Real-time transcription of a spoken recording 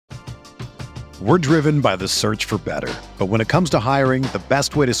We're driven by the search for better. But when it comes to hiring, the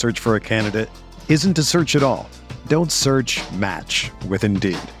best way to search for a candidate isn't to search at all. Don't search, match with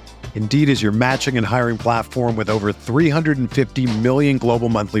Indeed. Indeed is your matching and hiring platform with over 350 million global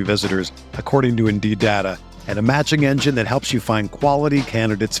monthly visitors, according to Indeed data, and a matching engine that helps you find quality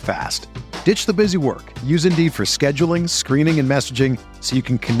candidates fast. Ditch the busy work. Use Indeed for scheduling, screening, and messaging so you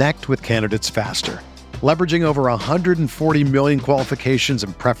can connect with candidates faster. Leveraging over 140 million qualifications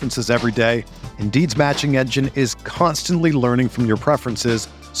and preferences every day, Indeed's matching engine is constantly learning from your preferences,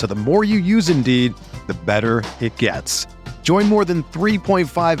 so the more you use Indeed, the better it gets. Join more than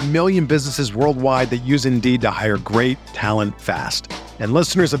 3.5 million businesses worldwide that use Indeed to hire great talent fast. And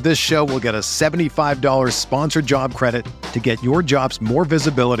listeners of this show will get a $75 sponsored job credit to get your jobs more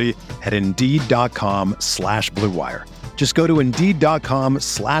visibility at Indeed.com/Blue Wire. Just go to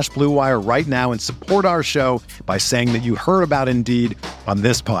Indeed.com/Blue Wire right now and support our show by saying that you heard about Indeed on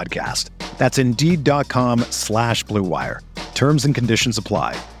this podcast. That's Indeed.com/Blue Wire. Terms and conditions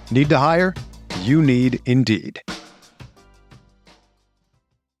apply. Need to hire? You need Indeed.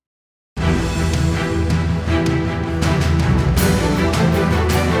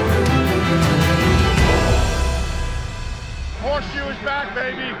 Horseshoe is back,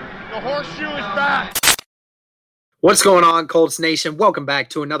 baby. The horseshoe is back. What's going on, Colts Nation? Welcome back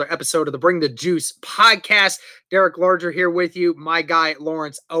to another episode of the Bring the Juice podcast. Derek Larger here with you. My guy,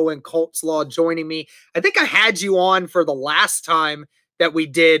 Lawrence Owen, Colts Law, joining me. I think I had you on for the last time that we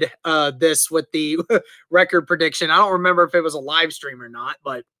did this with the record prediction. I don't remember if it was a live stream or not,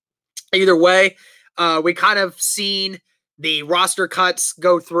 but either way, we kind of seen the roster cuts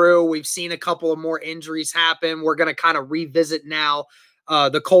go through. We've seen a couple of more injuries happen. We're going to kind of revisit now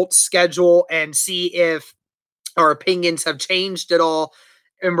the Colts schedule and see if our opinions have changed at all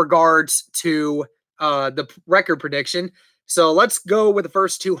in regards to the record prediction. So let's go with the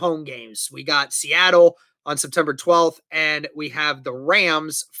first two home games. We got Seattle on September 12th, and we have the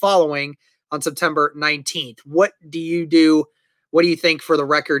Rams following on September 19th. What do you do? What do you think for the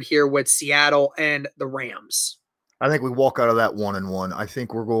record here with Seattle and the Rams? I think we walk out of that 1-1. I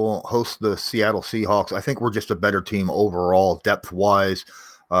think we're going to host the Seattle Seahawks. I think we're just a better team overall, depth-wise,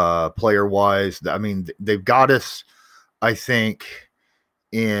 player-wise. I mean, they've got us, I think,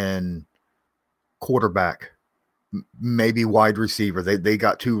 in quarterback, maybe wide receiver. They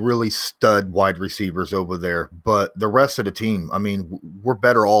got two really stud wide receivers over there. But the rest of the team, I mean, we're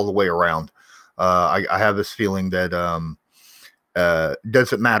better all the way around. I have this feeling that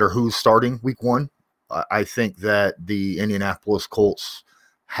doesn't matter who's starting week one. I think that the Indianapolis Colts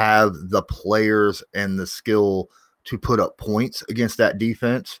have the players and the skill to put up points against that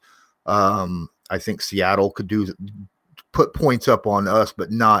defense. I think Seattle could put points up on us, but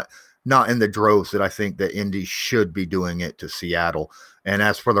not in the droves that I think that Indy should be doing it to Seattle. And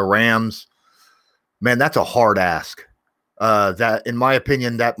as for the Rams, man, that's a hard ask. That, in my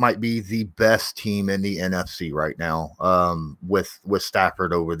opinion, that might be the best team in the NFC right now, with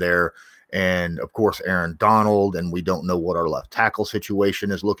Stafford over there. And, of course, Aaron Donald, and we don't know what our left tackle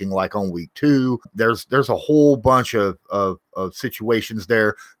situation is looking like on week 2. There's a whole bunch of situations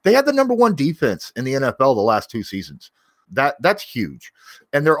there. They had the number 1 defense in the NFL the last 2 seasons. That's huge.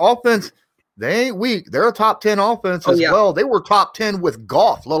 And their offense, they ain't weak. They're a top 10 offense as well. They were top 10 with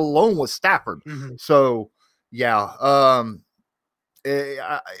Goff, let alone with Stafford. Mm-hmm. So, yeah,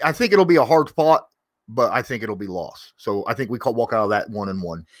 I think it'll be a hard fought, but I think it'll be lost. So I think we walk out of that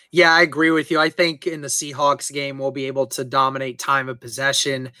 1-1. Yeah, I agree with you. I think in the Seahawks game, we'll be able to dominate time of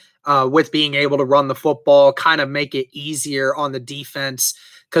possession with being able to run the football, kind of make it easier on the defense.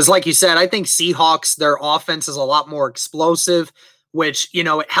 Because like you said, I think Seahawks, their offense is a lot more explosive, which,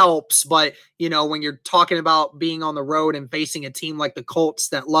 it helps. But, when you're talking about being on the road and facing a team like the Colts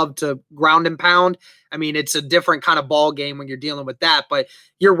that love to ground and pound, I mean, it's a different kind of ball game when you're dealing with that. But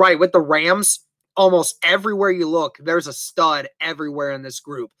you're right, with the Rams, almost everywhere you look, there's a stud everywhere in this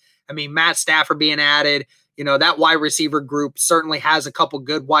group. I mean, Matt Stafford being added, that wide receiver group certainly has a couple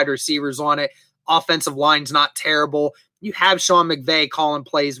good wide receivers on it. Offensive line's not terrible. You have Sean McVay calling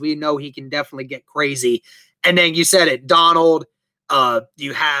plays. We know he can definitely get crazy. And then you said it, Donald,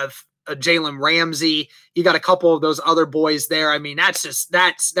 you have Jalen Ramsey. You got a couple of those other boys there. I mean, that's just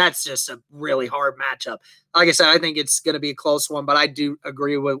a really hard matchup. Like I said, I think it's going to be a close one, but I do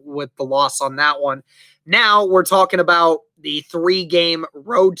agree with the loss on that one. Now we're talking about the 3-game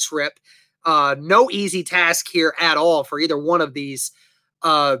road trip. No easy task here at all for either one of these.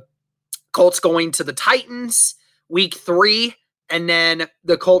 Colts going to the Titans week 3, and then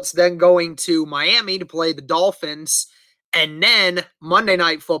the Colts then going to Miami to play the Dolphins, and then Monday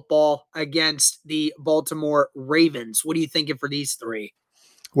Night Football against the Baltimore Ravens. What are you thinking for these 3?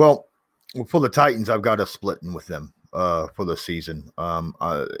 Well, Well, for the Titans, I've got a splitting with them for the season. And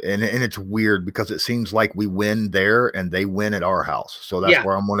it's weird because it seems like we win there and they win at our house. So that's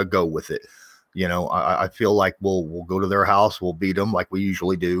where I'm going to go with it. You know, I feel like we'll go to their house. We'll beat them like we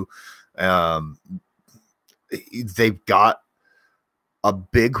usually do. They've got a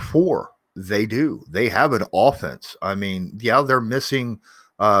big four. They do. They have an offense. I mean, yeah, they're missing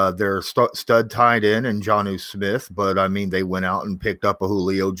their stud tight end and Jonnu Smith, but I mean, they went out and picked up a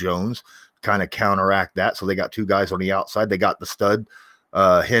Julio Jones, kind of counteract that. So they got two guys on the outside. They got the stud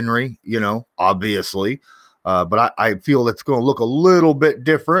Henry, you know, obviously. But I feel it's going to look a little bit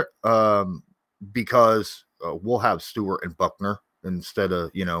different because we'll have Stewart and Buckner instead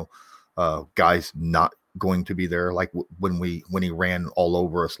of, you know, guys not going to be there like when he ran all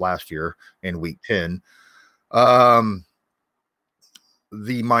over us last year in week 10.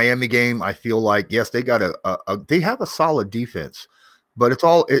 The Miami game, I feel like, yes, they got they have a solid defense, but it's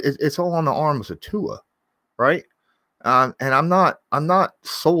all on the arms of Tua, right? And I'm not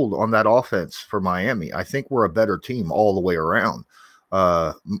sold on that offense for Miami. I think we're a better team all the way around,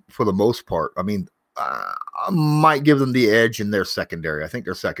 for the most part. I mean, I might give them the edge in their secondary. I think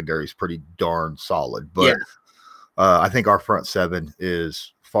their secondary is pretty darn solid, but I think our front seven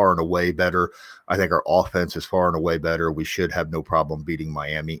is far and away better. I think our offense is far and away better. We should have no problem beating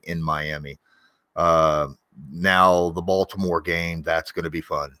Miami in Miami. Now the Baltimore game, that's going to be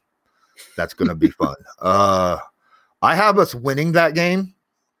fun. That's going to be fun. I have us winning that game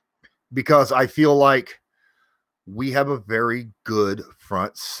because I feel like we have a very good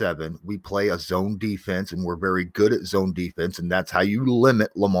front seven. We play a zone defense and we're very good at zone defense. And that's how you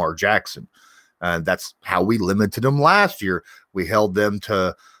limit Lamar Jackson. And that's how we limited them last year. We held them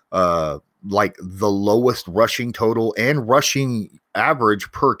to like the lowest rushing total and rushing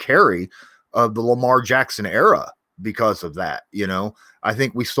average per carry of the Lamar Jackson era because of that. You know, I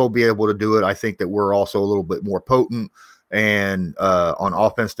think we still be able to do it. I think that we're also a little bit more potent and on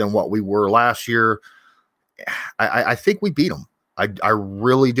offense than what we were last year. I think we beat them. I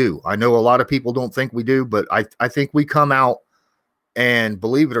really do. I know a lot of people don't think we do, but I think we come out. And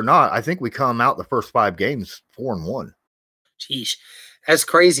believe it or not, I think we come out the first 5 games 4-1. Jeez, that's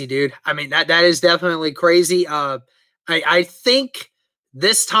crazy, dude. I mean, that is definitely crazy. I think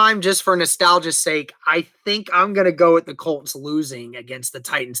this time, just for nostalgia's sake, I think I'm going to go with the Colts losing against the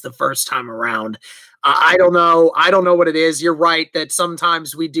Titans the first time around. I don't know. I don't know what it is. You're right that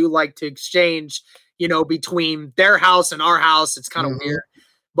sometimes we do like to exchange, you know, between their house and our house. It's kind of weird.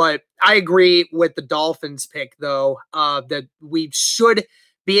 But I agree with the Dolphins pick, though, that we should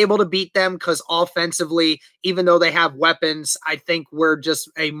be able to beat them because offensively, even though they have weapons, I think we're just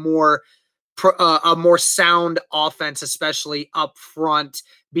a more sound offense, especially up front,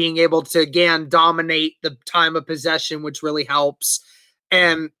 being able to, again, dominate the time of possession, which really helps.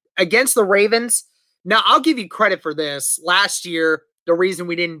 And against the Ravens, now I'll give you credit for this. Last year, the reason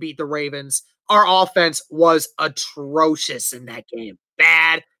we didn't beat the Ravens, our offense was atrocious in that game.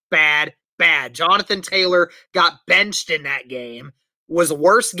 Bad. Jonathan Taylor got benched in that game. Was the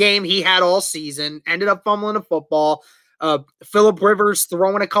worst game he had all season. Ended up fumbling the football. Phillip Rivers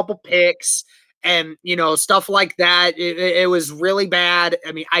throwing a couple picks and, you know, stuff like that. It was really bad.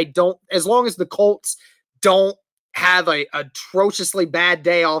 I mean, as long as the Colts don't have a atrociously bad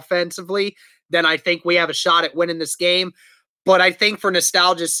day offensively, then I think we have a shot at winning this game. But I think for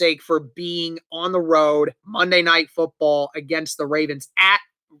nostalgia's sake, for being on the road, Monday Night Football against the Ravens at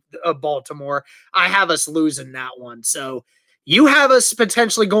Baltimore, I have us losing that one. So you have us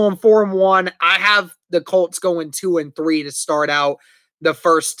potentially going 4-1. I have the Colts going 2-3 to start out the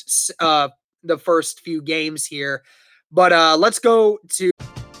first few games here. But let's go to.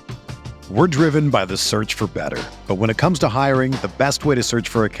 We're driven by the search for better. But when it comes to hiring, the best way to search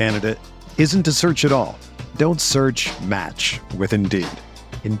for a candidate isn't to search at all. Don't search, match with Indeed.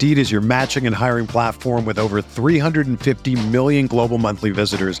 Indeed is your matching and hiring platform with over 350 million global monthly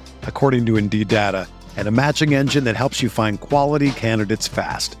visitors, according to Indeed data, and a matching engine that helps you find quality candidates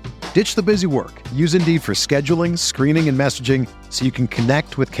fast. Ditch the busy work. Use Indeed for scheduling, screening, and messaging so you can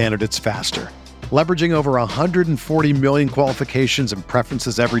connect with candidates faster. Leveraging over 140 million qualifications and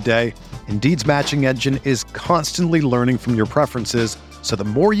preferences every day, Indeed's matching engine is constantly learning from your preferences, so the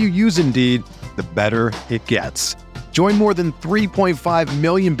more you use Indeed, the better it gets. Join more than 3.5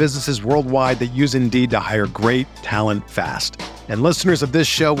 million businesses worldwide that use Indeed to hire great talent fast. And listeners of this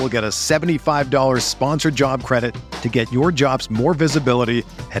show will get a $75 sponsored job credit to get your jobs more visibility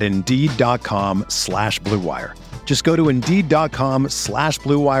at Indeed.com/Blue Wire. Just go to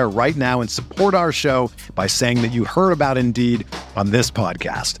Indeed.com/Blue Wire right now and support our show by saying that you heard about Indeed on this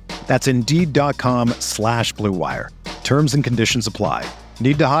podcast. That's Indeed.com/Blue Wire. Terms and conditions apply.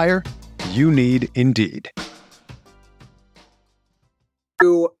 Need to hire? you need Indeed.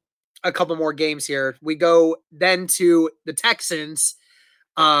 A couple more games here. We go then to the Texans.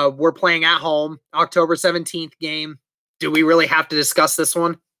 We're playing at home, October 17th game. Do we really have to discuss this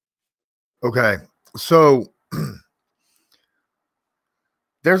one? Okay. So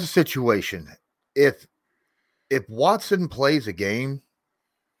there's a situation. If Watson plays a game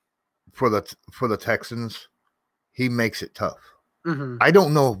for the Texans, he makes it tough. Mm-hmm. I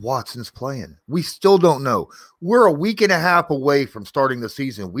don't know if Watson's playing. We still don't know. We're a week and a half away from starting the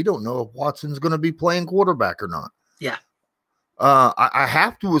season. We don't know if Watson's going to be playing quarterback or not. Yeah. I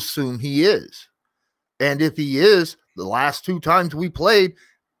have to assume he is. And if he is, the last two times we played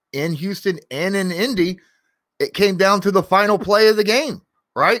in Houston and in Indy, it came down to the final play of the game,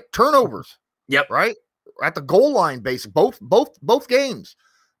 right? Turnovers. Yep. Right? At the goal line base, both games.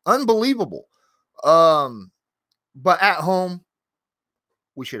 Unbelievable. But at home,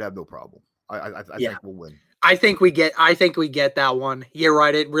 we should have no problem. I think we'll win. I think we get that one. You're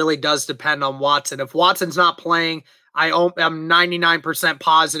right. It really does depend on Watson. If Watson's not playing, I'm 99%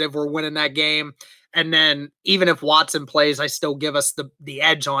 positive we're winning that game. And then even if Watson plays, I still give us the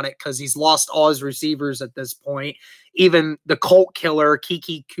edge on it because he's lost all his receivers at this point. Even the Colt killer,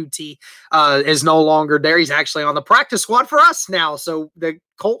 Kiki Kuti, is no longer there. He's actually on the practice squad for us now. So the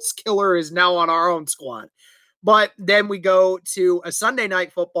Colts killer is now on our own squad. But then we go to a Sunday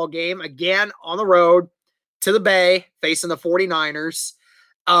night football game, again on the road to the Bay, facing the 49ers.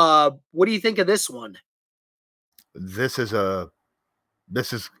 What do you think of this one? This is a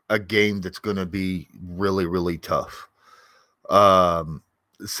game that's going to be really, really tough.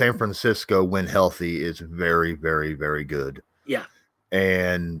 San Francisco, when healthy, is very, very, very good. Yeah.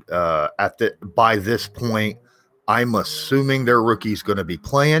 And by this point, I'm assuming their rookie's going to be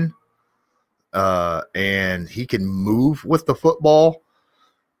playing. And he can move with the football,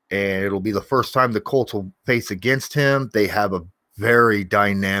 and it'll be the first time the Colts will face against him. They have a very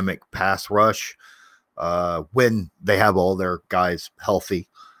dynamic pass rush when they have all their guys healthy.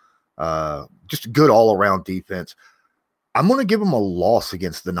 Just a good all-around defense. I'm going to give them a loss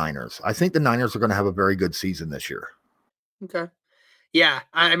against the Niners. I think the Niners are going to have a very good season this year. Okay. Yeah,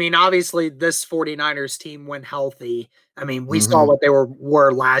 I mean, obviously, this 49ers team, when healthy, I mean, we saw what they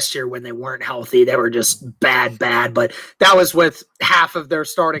were last year when they weren't healthy. They were just bad, but that was with half of their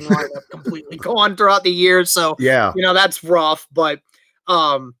starting lineup completely gone throughout the year. So, yeah, that's rough. But,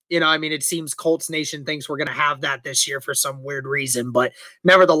 I mean, it seems Colts Nation thinks we're going to have that this year for some weird reason. But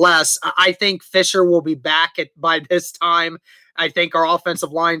nevertheless, I think Fisher will be back by this time. I think our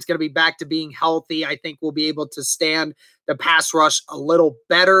offensive line is going to be back to being healthy. I think we'll be able to stand the pass rush a little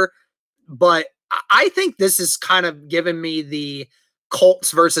better. But I think this is kind of giving me the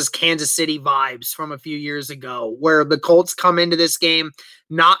Colts versus Kansas City vibes from a few years ago, where the Colts come into this game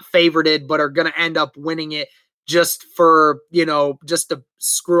not favorited, but are going to end up winning it just for, just to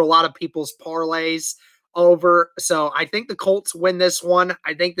screw a lot of people's parlays over. So I think the Colts win this one.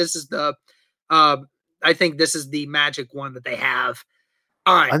 I think this is the magic one that they have.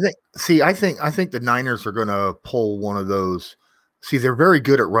 All right. I think the Niners are going to pull one of those. See, they're very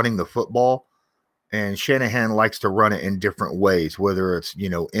good at running the football, and Shanahan likes to run it in different ways, whether it's,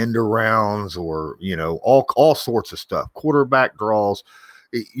 end arounds or, all sorts of stuff, quarterback draws.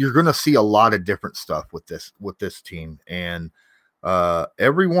 You're going to see a lot of different stuff with this team. And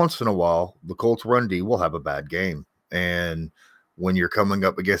every once in a while, the Colts run D will have a bad game. And when you're coming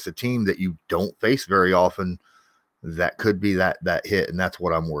up against a team that you don't face very often, that could be that hit, and that's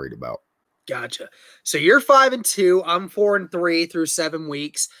what I'm worried about. Gotcha. So you're 5-2. I'm 4-3 through 7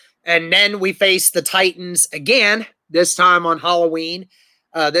 weeks, and then we face the Titans again. This time on Halloween.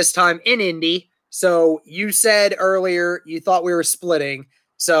 This time in Indy. So you said earlier you thought we were splitting.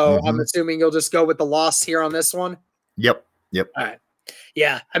 So I'm assuming you'll just go with the loss here on this one. Yep. All right.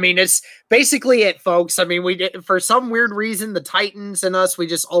 Yeah, I mean, it's basically it, folks. I mean, we did, for some weird reason, the Titans and us, we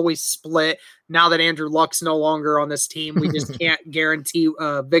just always split. Now that Andrew Luck's no longer on this team, we just can't guarantee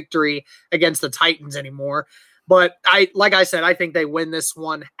victory against the Titans anymore. But like I said, I think they win this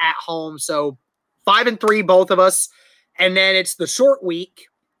one at home. So 5-3, both of us. And then it's the short week,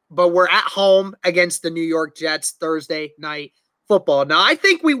 but we're at home against the New York Jets Thursday night football. Now, I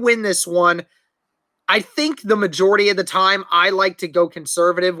think we win this one. I think the majority of the time I like to go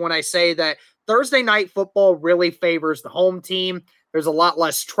conservative when I say that Thursday night football really favors the home team. There's a lot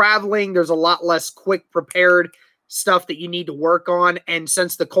less traveling. There's a lot less quick prepared stuff that you need to work on. And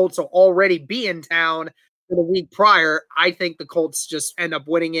since the Colts will already be in town for the week prior, I think the Colts just end up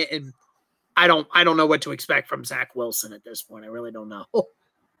winning it. And I don't know what to expect from Zach Wilson at this point. I really don't know.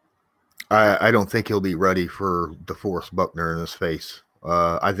 I don't think he'll be ready for DeForest Buckner in his face.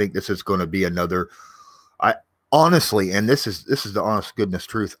 I think this is going to be another. I honestly, and this is the honest goodness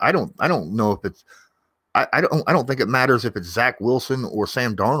truth. I don't know if it's. I don't think it matters if it's Zach Wilson or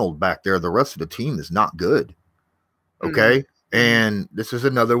Sam Darnold back there. The rest of the team is not good. Okay. Mm-hmm. And this is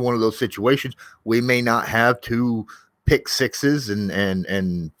another one of those situations. We may not have 2 pick sixes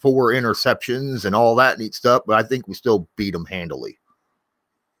and 4 interceptions and all that neat stuff, but I think we still beat them handily.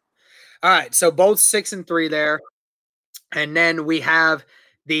 All right. So both 6-3 there. And then we have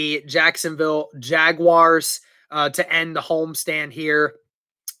the Jacksonville Jaguars to end the homestand here.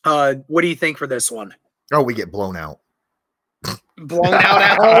 What do you think for this one? Oh, we get blown out. Blown out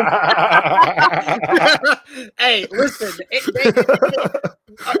at home. Hey, listen,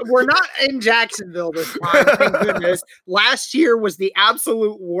 we're not in Jacksonville this time, thank goodness. Last year was the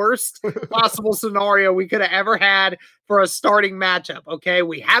absolute worst possible scenario we could have ever had for a starting matchup, okay?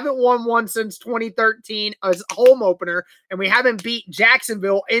 We haven't won one since 2013 as a home opener, and we haven't beat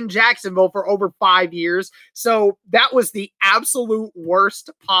Jacksonville in Jacksonville for over 5 years. So that was the absolute worst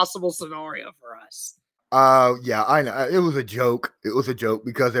possible scenario for us. Yeah, I know. It was a joke. It was a joke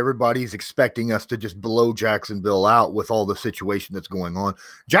because everybody's expecting us to just blow Jacksonville out with all the situation that's going on.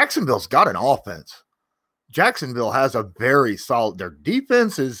 Jacksonville's got an offense. Jacksonville has a very solid, their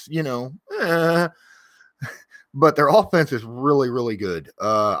defense is, but their offense is really, really good.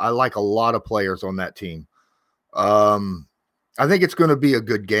 I like a lot of players on that team. I think it's going to be a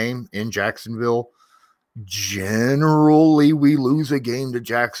good game in Jacksonville. Generally, we lose a game to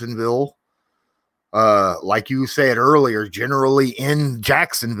Jacksonville. Like you said earlier, generally in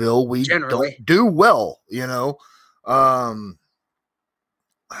Jacksonville, we don't do well,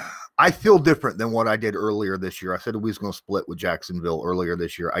 I feel different than what I did earlier this year. I said we was going to split with Jacksonville earlier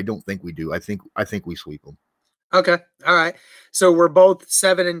this year. I don't think we do. I think we sweep them. Okay. All right. So we're both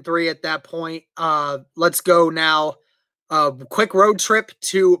 7-3 at that point. Let's go now. Quick road trip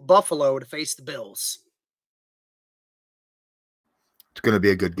to Buffalo to face the Bills. It's going to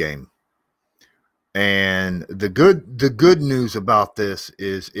be a good game. And the good news about this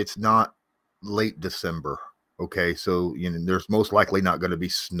is it's not late December. Okay. So, there's most likely not going to be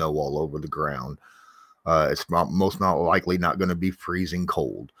snow all over the ground. It's most not likely not going to be freezing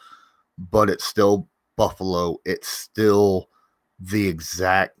cold, but it's still Buffalo. It's still the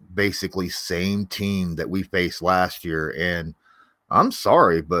exact, basically same team that we faced last year. And I'm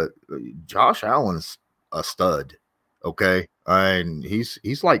sorry, but Josh Allen's a stud. Okay. And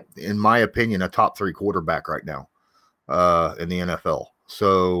he's like, in my opinion, a top 3 quarterback right now in the NFL.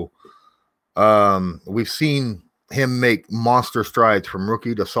 So we've seen him make monster strides from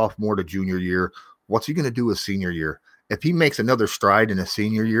rookie to sophomore to junior year. What's he going to do his senior year? If he makes another stride in his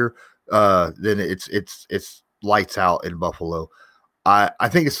senior year, then it's lights out in Buffalo. I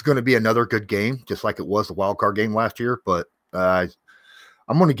think it's going to be another good game, just like it was the wild card game last year. But I'm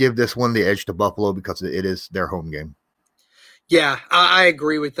going to give this one the edge to Buffalo because it is their home game. Yeah, I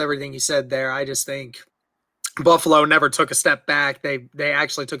agree with everything you said there. I just think Buffalo never took a step back. They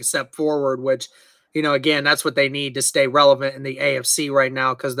actually took a step forward, which, again, that's what they need to stay relevant in the AFC right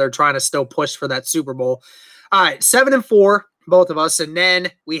now because they're trying to still push for that Super Bowl. All right, 7-4, both of us. And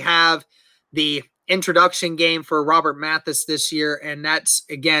then we have the introduction game for Robert Mathis this year, and that's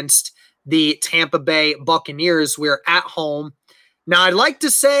against the Tampa Bay Buccaneers. We're at home. Now, I'd like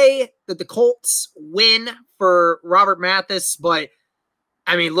to say that the Colts win for Robert Mathis, but,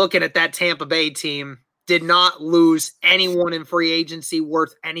 looking at that Tampa Bay team, did not lose anyone in free agency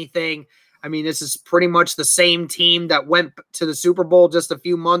worth anything. This is pretty much the same team that went to the Super Bowl just a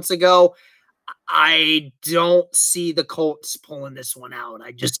few months ago. I don't see the Colts pulling this one out.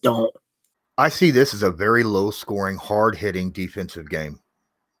 I just don't. I see this as a very low-scoring, hard-hitting defensive game.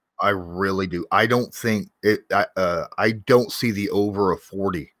 I really do. I don't think it. I don't see the over of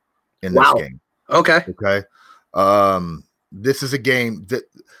 40 in this game. Okay. This is a game that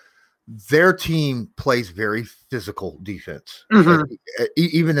their team plays very physical defense,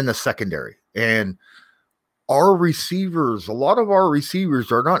 even in the secondary. And our receivers, a lot of our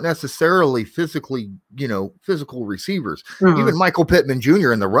receivers are not necessarily physical receivers. Even Michael Pittman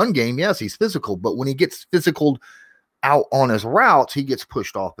Jr. in the run game, yes, he's physical, but when he gets physical out on his routes, he gets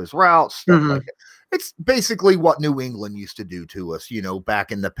pushed off his routes. Stuff like that. It's basically what New England used to do to us,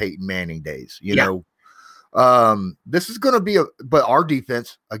 back in the Peyton Manning days, know. This is going to be but our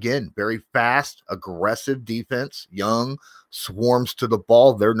defense, again, very fast, aggressive defense, young, swarms to the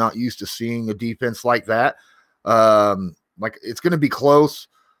ball. They're not used to seeing a defense like that. It's going to be close.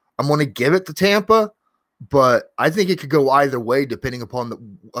 I'm going to give it to Tampa, but I think it could go either way depending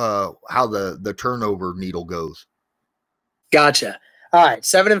upon how the turnover needle goes. Gotcha. All right,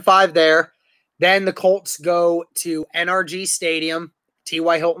 7-5 there. Then the Colts go to NRG Stadium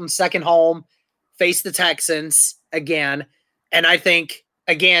T.Y. Hilton, second home, face the Texans again. And I think,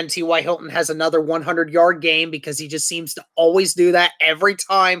 again, T.Y. Hilton has another 100-yard game because he just seems to always do that every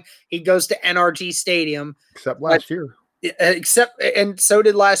time he goes to NRG Stadium. Except last year. And so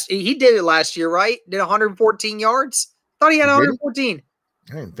did he did it last year, right? Did 114 yards? Thought he had 114.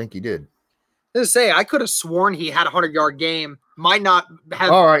 I didn't think he did. I could have sworn he had a 100-yard game. Might not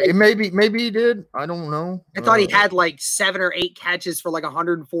have. All right, maybe he did. I don't know. I thought he had like 7 or 8 catches for like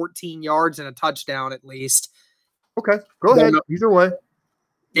 114 yards and a touchdown at least. Okay, go ahead. Either way.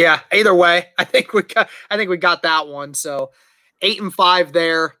 Yeah, either way. I think we got that one. So 8-5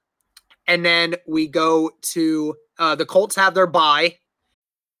 there. And then we go to the Colts have their bye.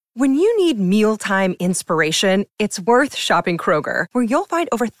 When you need mealtime inspiration, it's worth shopping Kroger, where you'll find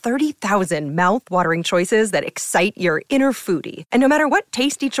over 30,000 mouth-watering choices that excite your inner foodie. And no matter what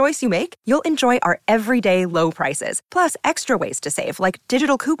tasty choice you make, you'll enjoy our everyday low prices, plus extra ways to save, like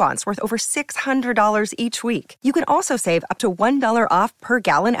digital coupons worth over $600 each week. You can also save up to $1 off per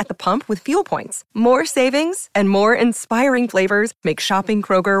gallon at the pump with fuel points. More savings and more inspiring flavors make shopping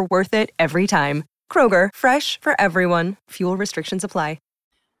Kroger worth it every time. Kroger, fresh for everyone. Fuel restrictions apply.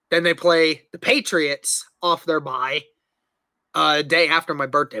 Then they play the Patriots off their bye a day after my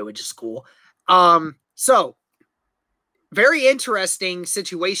birthday, which is cool. So very interesting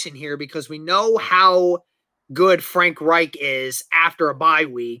situation here because we know how good Frank Reich is after a bye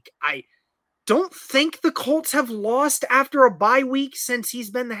week. I don't think the Colts have lost after a bye week since he's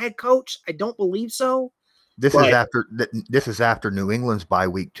been the head coach. I don't believe so. This is after New England's bye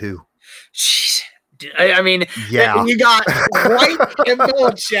week too. I mean, yeah, you got White and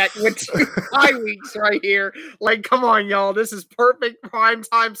Belichick with 2 bye weeks right here. Like, come on, y'all. This is perfect prime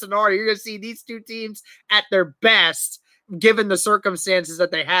time scenario. You're going to see these two teams at their best, given the circumstances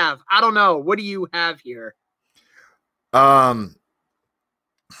that they have. I don't know. What do you have here? I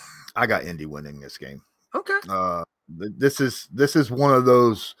got Indy winning this game. Okay. This is one of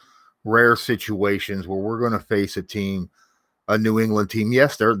those rare situations where we're going to face a New England team.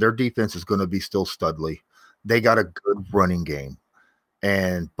 Yes, their defense is going to be still studly. They got a good running game.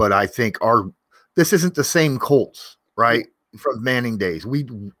 But I think this isn't the same Colts, right? From Manning days. We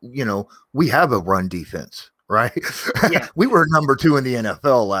have a run defense, right? Yeah. We were number 2 in the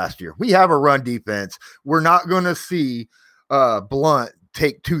NFL last year. We have a run defense. We're not going to see Blunt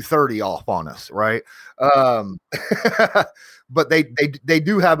take 230 off on us, right? But they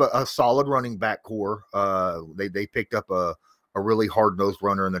do have a solid running back core. They picked up a really hard-nosed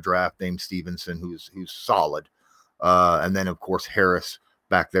runner in the draft named Stevenson, who's solid. And then, of course, Harris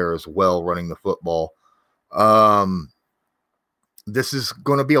back there as well, running the football. This is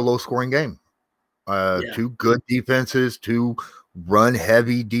going to be a low-scoring game. 2 good defenses, 2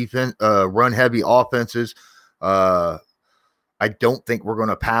 run-heavy offenses. I don't think we're going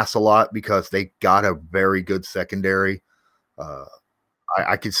to pass a lot because they got a very good secondary.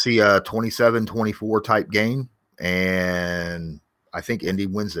 I could see a 27-24 type game. And I think Indy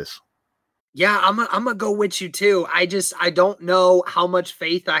wins this. Yeah, I'm gonna go with you too. I don't know how much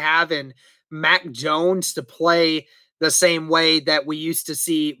faith I have in Mac Jones to play the same way that we used to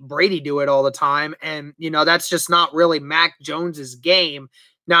see Brady do it all the time. And, that's just not really Mac Jones's game.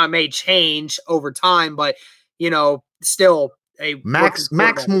 Now it may change over time, but, still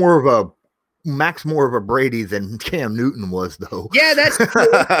Mac's more of a Brady than Cam Newton was, though. Yeah, that's true.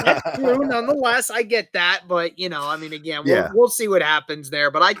 That's true. Nonetheless, I get that, but again, we'll see what happens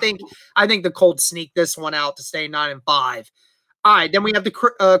there. But I think the Colts sneak this one out to stay 9-5. All right, then we have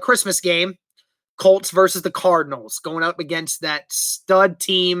the Christmas game, Colts versus the Cardinals, going up against that stud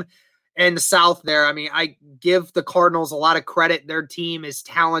team in the South. There, I give the Cardinals a lot of credit. Their team is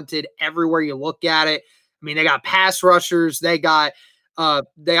talented everywhere you look at it. They got pass rushers. They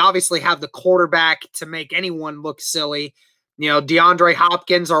obviously have the quarterback to make anyone look silly. DeAndre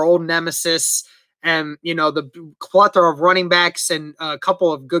Hopkins, our old nemesis, and, the plethora of running backs and a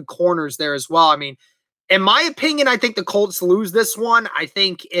couple of good corners there as well. In my opinion, I think the Colts lose this one. I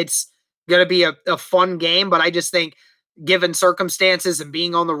think it's going to be a fun game, but I just think given circumstances and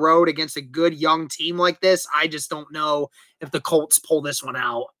being on the road against a good young team like this, I just don't know if the Colts pull this one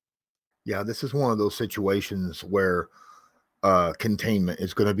out. Yeah, this is one of those situations where containment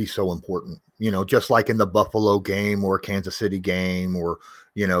is going to be so important, just like in the Buffalo game or Kansas City game or,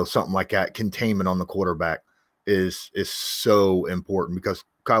 something like that. Containment on the quarterback is so important because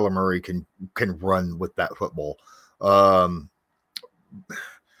Kyler Murray can run with that football.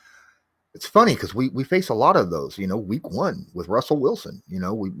 It's funny because we face a lot of those, week 1 with Russell Wilson,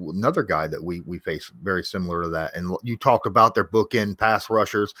 another guy that we face very similar to that. And you talked about their bookend pass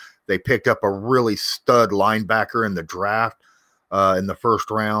rushers. They picked up a really stud linebacker in the draft. in the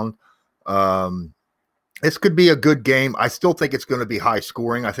first round. This could be a good game. I still think it's going to be high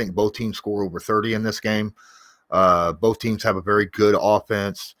scoring. I think both teams score over 30 in this game. Both teams have a very good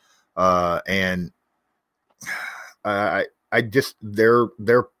offense, and I just their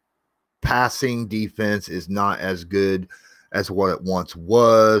passing defense is not as good as what it once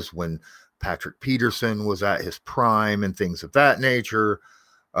was when Patrick Peterson was at his prime and things of that nature.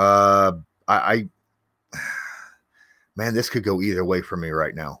 Man, this could go either way for me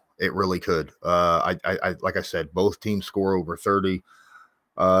right now. It really could. I like I said, both teams score over 30.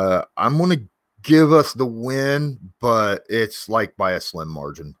 I'm going to give us the win, but it's like by a slim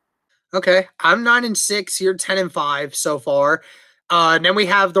margin. Okay, I'm 9-6. You're 10-5 so far. And then we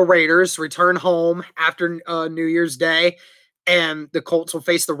have the Raiders return home after New Year's Day, and the Colts will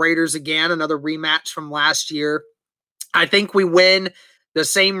face the Raiders again, another rematch from last year. I think we win. The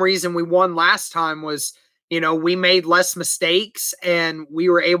same reason we won last time was, we made less mistakes and we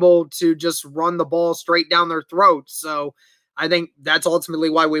were able to just run the ball straight down their throats. So I think that's ultimately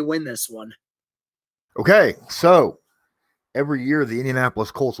why we win this one. Okay, so every year the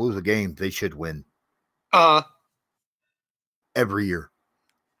Indianapolis Colts lose a game, they should win. Every year.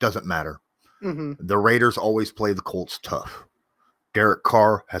 Doesn't matter. Mm-hmm. The Raiders always play the Colts tough. Derek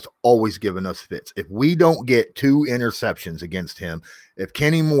Carr has always given us fits. If we don't get 2 interceptions against him, if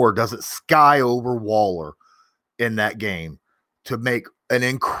Kenny Moore doesn't sky over Waller in that game to make an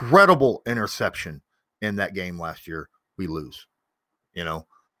incredible interception in that game last year, we lose.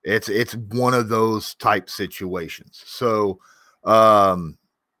 It's one of those type situations. So,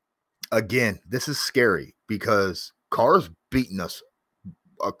 again, this is scary because Carr's beaten us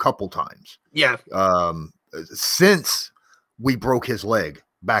a couple times. Yeah. Since we broke his leg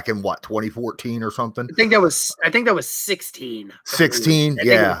back in 2014 or something. I think that was 16. 16.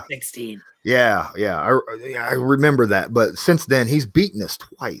 Yeah. 16. Yeah. I remember that. But since then he's beaten us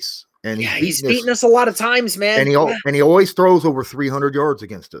twice. And he's beaten us a lot of times, man. And he always throws over 300 yards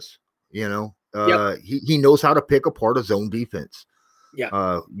against us. He knows how to pick apart a zone defense.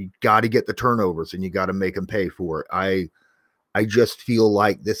 Yeah. You got to get the turnovers and you got to make him pay for it. I just feel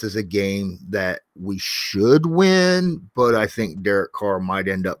like this is a game that we should win, but I think Derek Carr might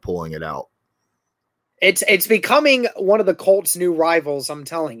end up pulling it out. It's becoming one of the Colts' new rivals. I'm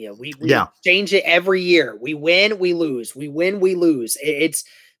telling you, we change it every year. We win, we lose. We win, we lose. It's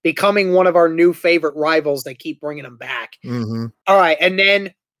becoming one of our new favorite rivals. They keep bringing them back. Mm-hmm. All right, and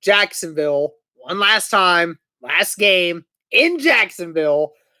then Jacksonville, one last time, last game in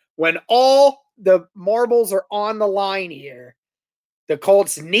Jacksonville, when all the marbles are on the line here. The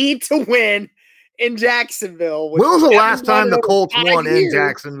Colts need to win in Jacksonville. When was the last time the Colts won in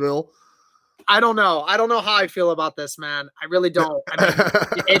Jacksonville? I don't know. I don't know how I feel about this, man. I really don't. I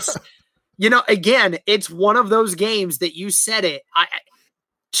mean, it's, again, it's one of those games that you said it.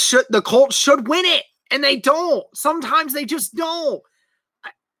 The Colts should win it, and they don't. Sometimes they just don't.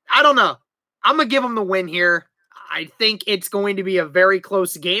 I don't know. I'm going to give them the win here. I think it's going to be a very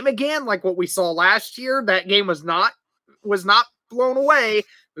close game again, like what we saw last year. That game was not blown away. It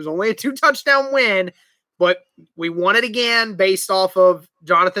was only a 2-touchdown win, but we won it again based off of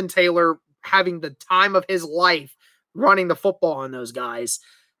Jonathan Taylor having the time of his life running the football on those guys.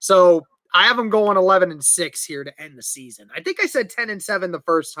 So I have them going 11-6 here to end the season. I think I said 10-7 the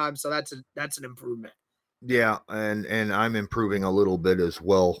first time, so that's an improvement. Yeah, and I'm improving a little bit as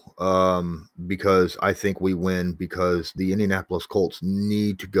well, because I think we win because the Indianapolis Colts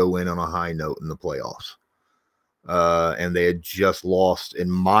need to go in on a high note in the playoffs. And they had just lost in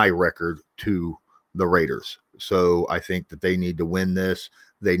my record to the Raiders. So I think that they need to win this.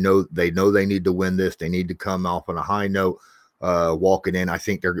 They know they need to win this. They need to come off on a high note, walking in. I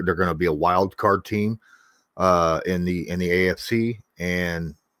think they're going to be a wild card team in the AFC,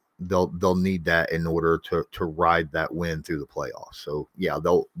 and they'll need that in order to ride that win through the playoffs. So yeah,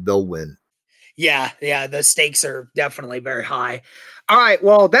 they'll win. Yeah, the stakes are definitely very high. All right,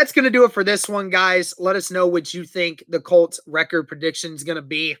 well, that's going to do it for this one, guys. Let us know what you think the Colts record prediction is going to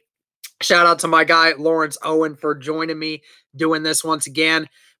be. Shout out to my guy, Lawrence Owen, for joining me doing this once again.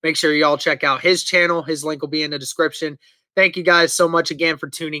 Make sure y'all check out his channel. His link will be in the description. Thank you guys so much again for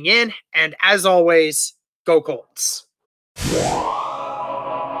tuning in. And as always, go Colts.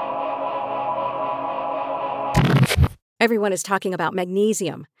 Everyone is talking about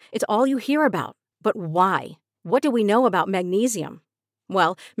magnesium. It's all you hear about. But why? What do we know about magnesium?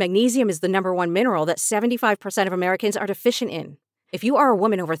 Well, magnesium is the #1 mineral that 75% of Americans are deficient in. If you are a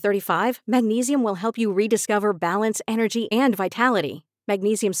woman over 35, magnesium will help you rediscover balance, energy, and vitality.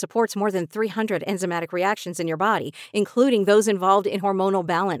 Magnesium supports more than 300 enzymatic reactions in your body, including those involved in hormonal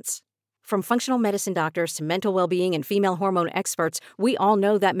balance. From functional medicine doctors to mental well-being and female hormone experts, we all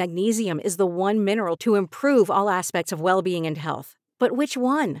know that magnesium is the one mineral to improve all aspects of well-being and health. But which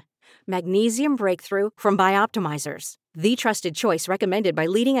one? Magnesium Breakthrough from Bioptimizers, the trusted choice recommended by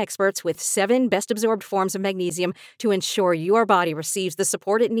leading experts with 7 best-absorbed forms of magnesium to ensure your body receives the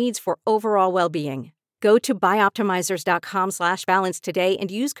support it needs for overall well-being. Go to bioptimizers.com/balance today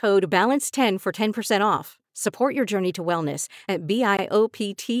and use code BALANCE10 for 10% off. Support your journey to wellness at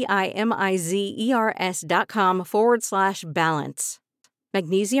bioptimizers.com/balance.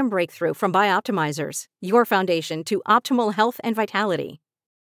 Magnesium Breakthrough from Bioptimizers, your foundation to optimal health and vitality.